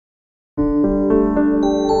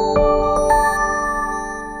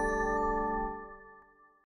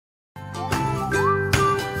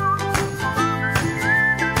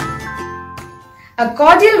A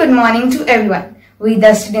cordial good morning to everyone. We,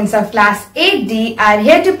 the students of class 8D, are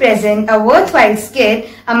here to present a worthwhile skit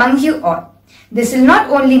among you all. This will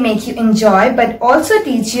not only make you enjoy but also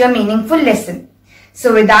teach you a meaningful lesson.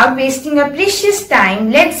 So without wasting your precious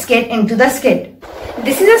time, let's get into the skit.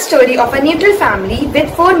 This is a story of a neutral family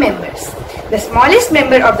with 4 members. The smallest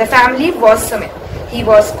member of the family was Sumit. He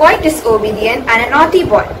was quite disobedient and a naughty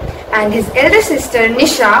boy. And his elder sister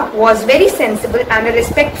Nisha was very sensible and a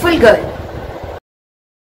respectful girl.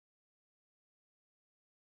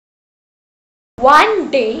 One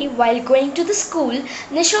day, while going to the school,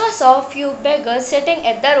 Nisha saw a few beggars sitting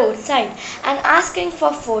at the roadside and asking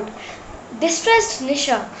for food. Distressed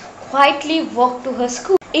Nisha quietly walked to her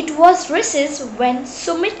school. It was recess when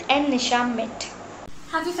Sumit and Nisha met.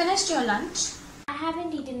 Have you finished your lunch? I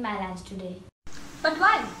haven't eaten my lunch today. But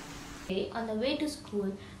why? On the way to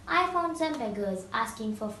school, I found some beggars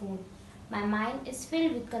asking for food. My mind is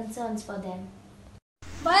filled with concerns for them.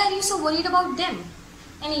 Why are you so worried about them?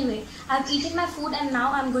 Anyway, I've eaten my food and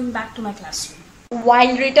now I'm going back to my classroom.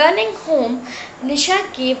 While returning home,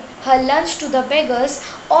 Nisha gave her lunch to the beggars.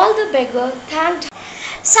 All the beggars thanked her.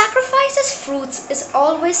 Sacrifice's fruits is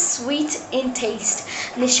always sweet in taste.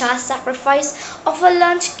 Nisha's sacrifice of her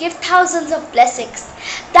lunch gave thousands of blessings.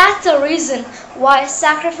 That's the reason why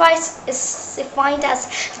sacrifice is defined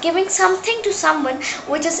as giving something to someone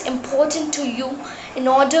which is important to you in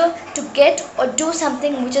order to get or do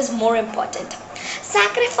something which is more important.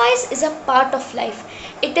 Sacrifice is a part of life.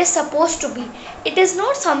 It is supposed to be. It is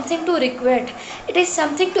not something to regret. It is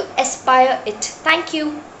something to aspire it. Thank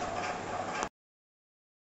you.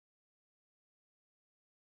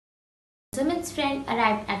 Sumit's friend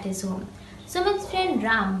arrived at his home. Sumit's friend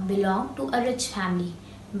Ram belonged to a rich family,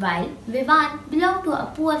 while VIII belonged to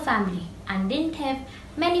a poor family and didn't have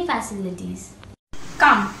many facilities.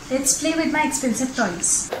 Come, let's play with my expensive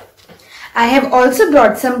toys. I have also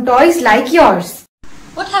brought some toys like yours.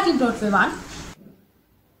 What have you brought, VIII?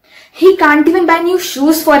 He can't even buy new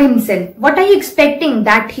shoes for himself. What are you expecting,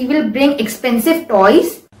 that he will bring expensive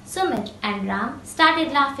toys? Sumit and Ram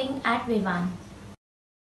started laughing at VIII.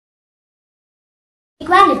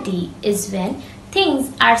 Equality is when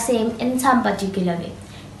things are same in some particular way.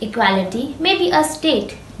 Equality may be a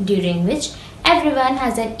state during which everyone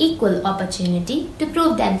has an equal opportunity to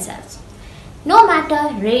prove themselves, no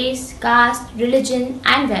matter race, caste, religion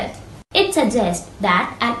and wealth. It suggests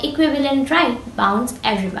that an equivalent right bounds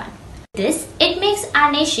everyone. This, it makes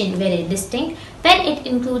our nation very distinct when it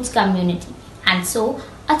includes community, and so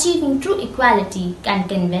achieving true equality can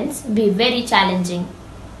convince be very challenging.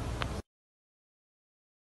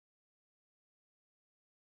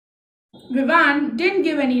 VIII didn't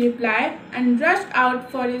give any reply and rushed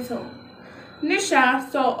out for his home. Nisha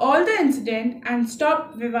saw all the incident and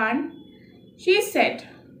stopped VIII. She said,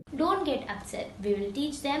 "Don't get upset. We will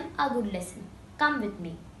teach them a good lesson. Come with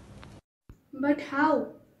me." But how?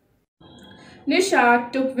 Nisha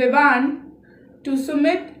took VIII to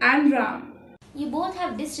Sumit and Ram. You both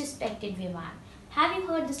have disrespected VIII. Have you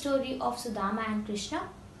heard the story of Sudama and Krishna?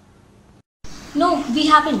 No, we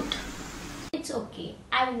haven't. It's okay.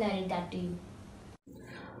 I will narrate that to you.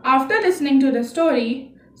 After listening to the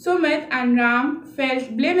story, Sumit and Ram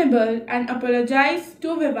felt blamable and apologized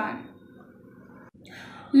to VIII.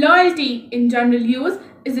 Loyalty in general use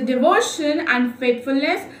is a devotion and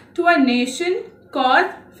faithfulness to a nation,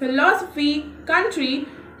 cause, philosophy, country,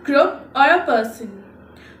 group or a person.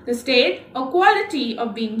 The state or quality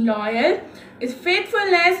of being loyal is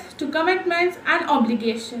faithfulness to commitments and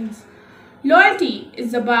obligations. Loyalty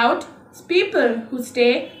is about people who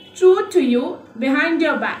stay true to you behind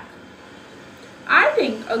your back. I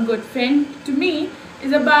think a good friend to me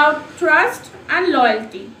is about trust and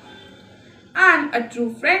loyalty. And a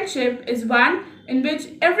true friendship is one in which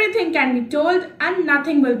everything can be told and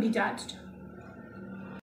nothing will be judged.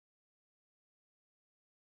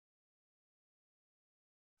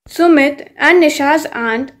 Sumit and Nisha's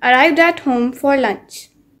aunt arrived at home for lunch.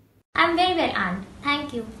 I'm very well, aunt.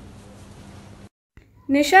 Thank you.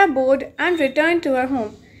 Nisha bowed and returned to her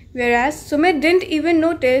home, whereas Sumit didn't even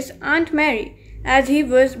notice Aunt Mary as he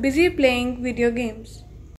was busy playing video games.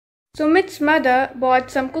 Sumit's mother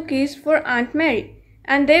bought some cookies for Aunt Mary,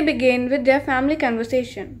 and they began with their family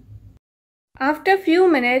conversation. After a few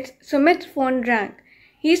minutes, Sumit's phone rang.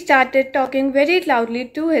 He started talking very loudly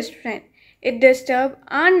to his friend. It disturbed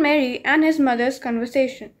Aunt Mary and his mother's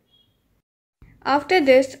conversation. After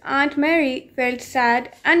this, Aunt Mary felt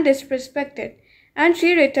sad and disrespected, and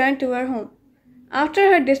she returned to her home.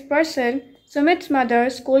 After her dispersal, Sumit's mother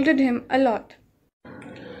scolded him a lot.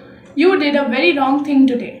 You did a very wrong thing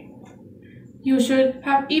today. You should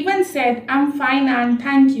have even said, "I'm fine and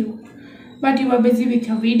thank you." but you were busy with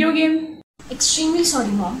your video game. Extremely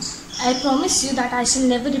sorry, Mom. I promise you that I shall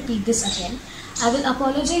never repeat this again. I will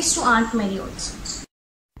apologize to Aunt Mary also.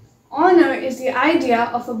 Honor is the idea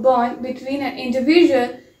of a bond between an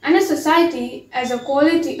individual and a society as a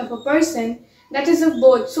quality of a person that is of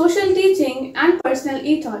both social teaching and personal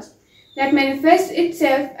ethos, that manifests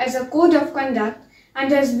itself as a code of conduct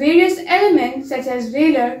and has various elements such as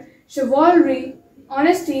valor, chivalry,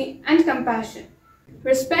 honesty, and compassion.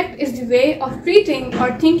 Respect is the way of treating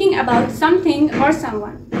or thinking about something or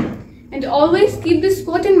someone. And always keep this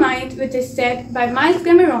quote in mind, which is said by Miles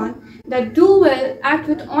Cameron, that do well, act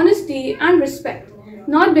with honesty and respect,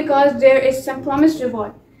 not because there is some promised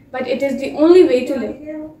reward, but it is the only way to live.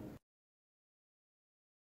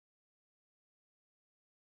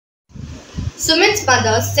 Sumit's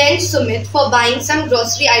mother sent Sumit for buying some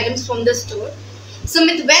grocery items from the store.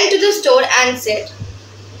 Sumit went to the store and said,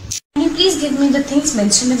 Can you please give me the things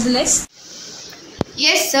mentioned in the list?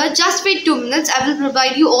 Yes, sir, just wait 2 minutes. I will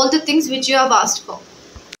provide you all the things which you have asked for.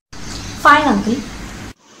 Fine, Uncle.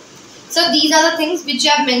 So these are the things which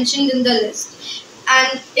you have mentioned in the list,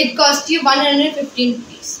 and it cost you 115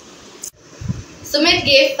 rupees. Sumit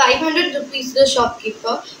gave 500 rupees to the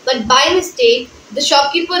shopkeeper, but by mistake, the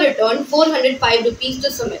shopkeeper returned 405 rupees to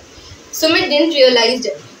Sumit. Sumit didn't realize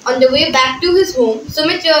it. On the way back to his home,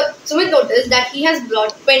 Sumit noticed that he has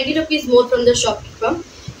brought 20 rupees more from the shopkeeper.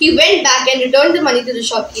 He went back and returned the money to the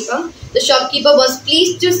shopkeeper. The shopkeeper was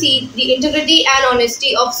pleased to see the integrity and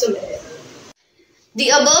honesty of Sumit. The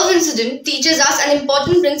above incident teaches us an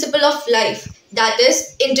important principle of life, that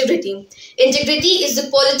is, integrity. Integrity is the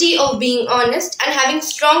quality of being honest and having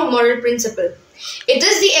strong moral principle. It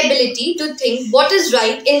is the ability to think what is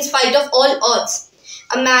right in spite of all odds.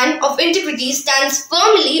 A man of integrity stands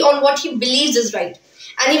firmly on what he believes is right,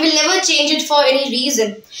 and he will never change it for any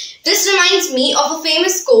reason. This reminds me of a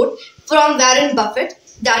famous quote from Warren Buffett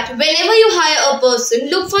that whenever you hire a person,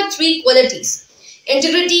 look for 3 qualities: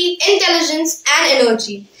 integrity, intelligence, and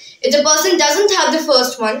energy. If the person doesn't have the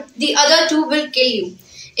first one, the other 2 will kill you.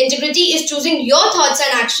 Integrity is choosing your thoughts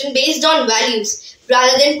and action based on values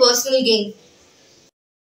rather than personal gain.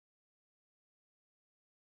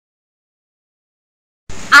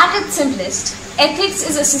 At its simplest, ethics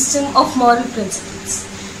is a system of moral principles.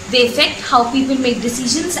 They affect how people make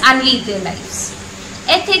decisions and lead their lives.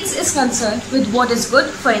 Ethics is concerned with what is good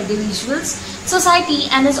for individuals, society,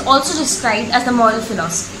 and is also described as the moral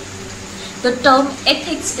philosophy. The term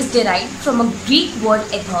ethics is derived from a Greek word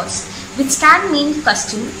ethos, which can mean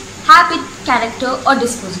custom, habit, character, or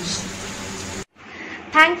disposition.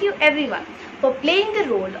 Thank you everyone for playing the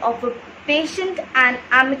role of a patient and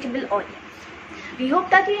amicable audience. We hope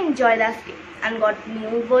that you enjoyed our skit and got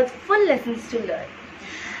new worthful lessons to learn.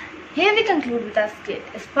 Here we conclude with our skit,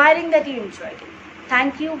 aspiring that you enjoyed it.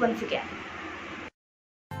 Thank you once again.